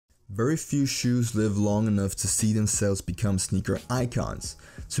Very few shoes live long enough to see themselves become sneaker icons.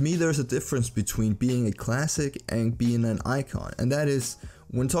 To me, there's a difference between being a classic and being an icon, and that is,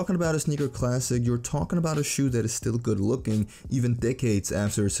 when talking about a sneaker classic, you're talking about a shoe that is still good looking even decades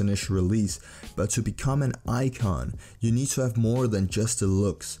after its initial release. But to become an icon, you need to have more than just the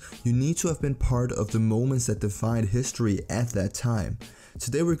looks. You need to have been part of the moments that defined history at that time.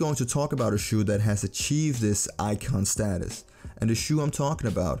 Today we're going to talk about a shoe that has achieved this icon status. And the shoe I'm talking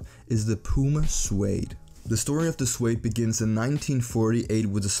about is the Puma Suede. The story of the Suede begins in 1948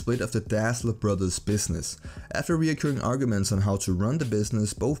 with the split of the Dassler brothers' business. After recurring arguments on how to run the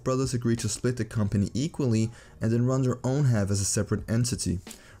business, both brothers agreed to split the company equally and then run their own half as a separate entity.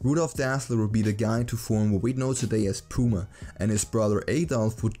 Rudolf Dassler would be the guy to form what we know today as Puma, and his brother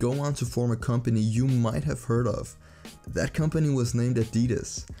Adolf would go on to form a company you might have heard of. That company was named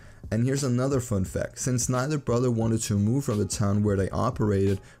Adidas. And here's another fun fact: since neither brother wanted to move from the town where they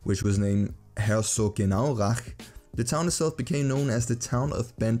operated, which was named Herzogenaurach, the town itself became known as the town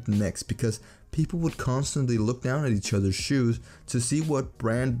of bent necks because people would constantly look down at each other's shoes to see what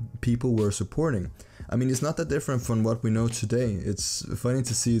brand people were supporting. I mean, it's not that different from what we know today. It's funny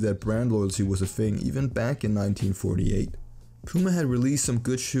to see that brand loyalty was a thing even back in 1948. Puma had released some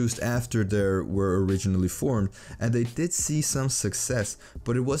good shoes after they were originally formed, and they did see some success,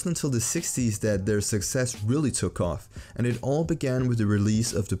 but it wasn't until the 60s that their success really took off, and it all began with the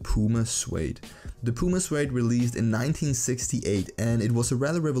release of the Puma Suede. The Puma Suede released in 1968, and it was a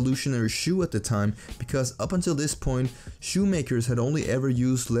rather revolutionary shoe at the time because up until this point, shoemakers had only ever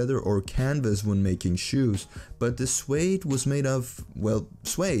used leather or canvas when making shoes, but the suede was made of, well,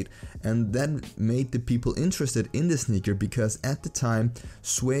 suede, and that made the people interested in the sneaker because at the time,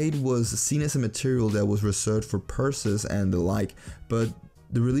 suede was seen as a material that was reserved for purses and the like, but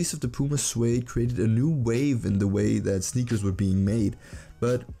the release of the Puma Suede created a new wave in the way that sneakers were being made.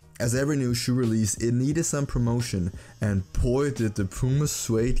 But as every new shoe release, it needed some promotion, and boy did the Puma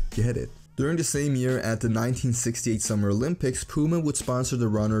Suede get it. During the same year at the 1968 Summer Olympics, Puma would sponsor the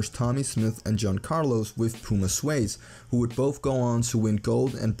runners Tommie Smith and John Carlos with Puma Suedes, who would both go on to win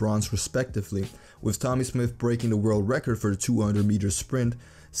gold and bronze respectively, with Tommie Smith breaking the world record for the 200-meter sprint.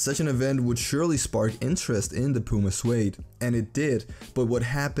 Such an event would surely spark interest in the Puma Suede, and it did, but what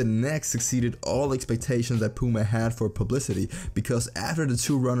happened next exceeded all expectations that Puma had for publicity, because after the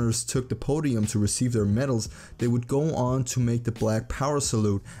two runners took the podium to receive their medals, they would go on to make the Black Power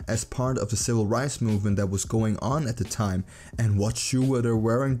salute as part of the civil rights movement that was going on at the time. And what shoe were they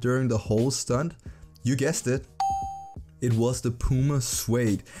wearing during the whole stunt? You guessed it. It was the Puma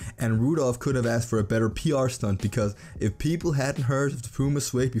Suede, and Rudolph could have asked for a better PR stunt because if people hadn't heard of the Puma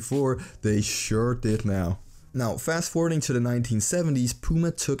Suede before, they sure did now. Now, fast forwarding to the 1970s,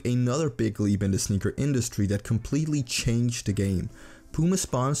 Puma took another big leap in the sneaker industry that completely changed the game. Puma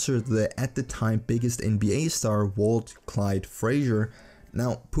sponsored the at the time biggest NBA star Walt Clyde Frazier.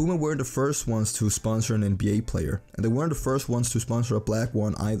 Now, Puma weren't the first ones to sponsor an NBA player, and they weren't the first ones to sponsor a black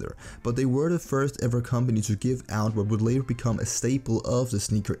one either, but they were the first ever company to give out what would later become a staple of the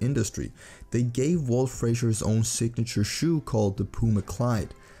sneaker industry. They gave Walt Frazier his own signature shoe called the Puma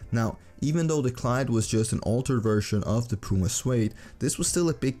Clyde. Now, even though the Clyde was just an altered version of the Puma Suede, this was still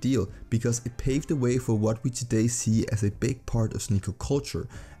a big deal because it paved the way for what we today see as a big part of sneaker culture,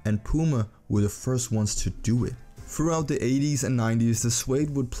 and Puma were the first ones to do it. Throughout the 80s and 90s, the suede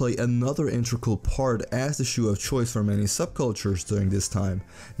would play another integral part as the shoe of choice for many subcultures during this time.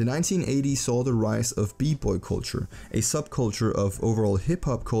 The 1980s saw the rise of b-boy culture, a subculture of overall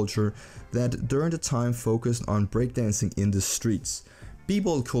hip-hop culture that during the time focused on breakdancing in the streets.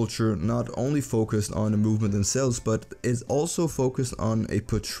 B-boy culture not only focused on the movement themselves, but is also focused on a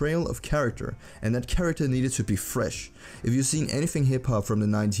portrayal of character, and that character needed to be fresh. If you've seen anything hip-hop from the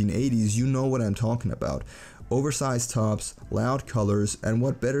 1980s, you know what I'm talking about. Oversized tops, loud colors, and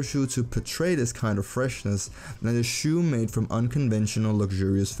what better shoe to portray this kind of freshness than a shoe made from unconventional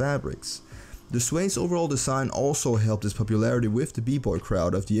luxurious fabrics. The suede's overall design also helped its popularity with the b-boy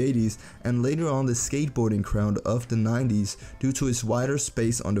crowd of the 80s and later on the skateboarding crowd of the 90s due to its wider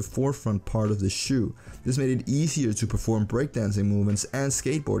space on the forefront part of the shoe. This made it easier to perform breakdancing movements and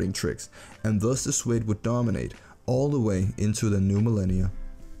skateboarding tricks, and thus the suede would dominate all the way into the new millennia.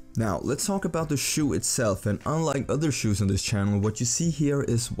 Now, let's talk about the shoe itself, and unlike other shoes on this channel, what you see here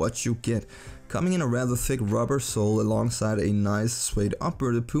is what you get. Coming in a rather thick rubber sole alongside a nice suede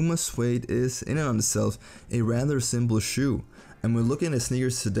upper, the Puma Suede is, in and of itself, a rather simple shoe. And when looking at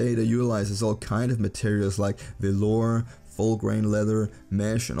sneakers today that utilizes all kinds of materials like velour, full grain leather,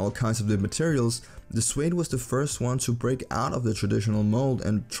 mesh, and all kinds of the materials, the suede was the first one to break out of the traditional mold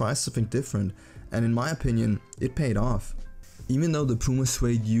and try something different, and in my opinion, it paid off. Even though the Puma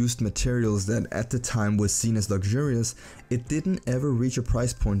Suede used materials that at the time was seen as luxurious, it didn't ever reach a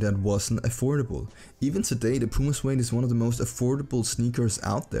price point that wasn't affordable. Even today, the Puma Suede is one of the most affordable sneakers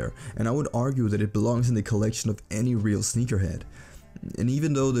out there, and I would argue that it belongs in the collection of any real sneakerhead. And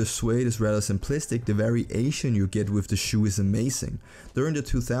even though the suede is rather simplistic, the variation you get with the shoe is amazing. During the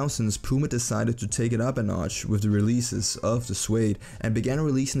 2000s, Puma decided to take it up a notch with the releases of the suede and began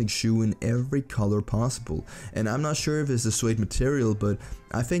releasing the shoe in every color possible. And I'm not sure if it's the suede material, but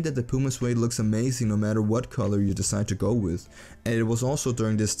I think that the Puma Suede looks amazing no matter what color you decide to go with. And it was also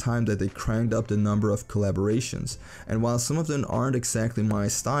during this time that they cranked up the number of collaborations. And while some of them aren't exactly my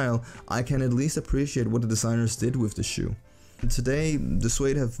style, I can at least appreciate what the designers did with the shoe. Today, the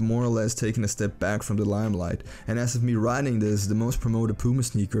suede have more or less taken a step back from the limelight, and as of me writing this, the most promoted Puma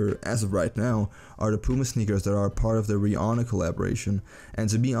sneaker, as of right now, are the Puma sneakers that are part of the Rihanna collaboration. And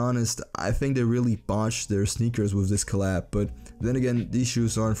to be honest, I think they really botched their sneakers with this collab, but then again, these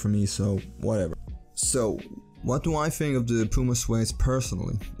shoes aren't for me, so whatever. So, what do I think of the Puma Suedes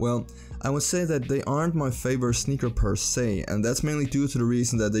personally? Well, I would say that they aren't my favorite sneaker per se, and that's mainly due to the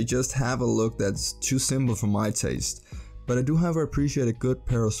reason that they just have a look that's too simple for my taste. But I do however appreciate a good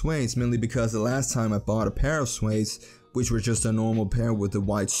pair of suedes, mainly because the last time I bought a pair of suedes, which were just a normal pair with the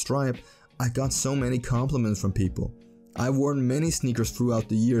white stripe, I got so many compliments from people. I've worn many sneakers throughout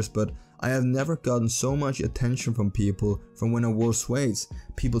the years, but I have never gotten so much attention from people from when I wore suedes.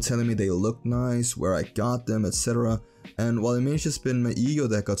 People telling me they look nice, where I got them, etc. And while it may have just been my ego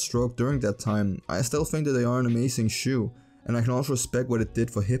that got stroked during that time, I still think that they are an amazing shoe. And I can also respect what it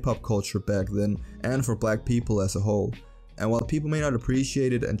did for hip hop culture back then and for black people as a whole. And while people may not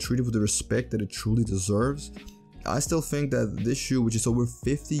appreciate it and treat it with the respect that it truly deserves, I still think that this shoe, which is over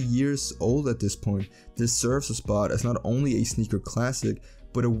 50 years old at this point, deserves a spot as not only a sneaker classic,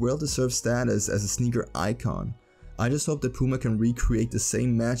 but a well-deserved status as a sneaker icon. I just hope that Puma can recreate the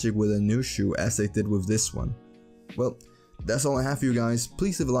same magic with a new shoe as they did with this one. Well, that's all I have for you guys.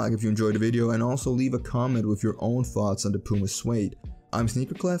 Please leave a like if you enjoyed the video and also leave a comment with your own thoughts on the Puma Suede. I'm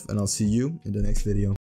SneakerKlev and I'll see you in the next video.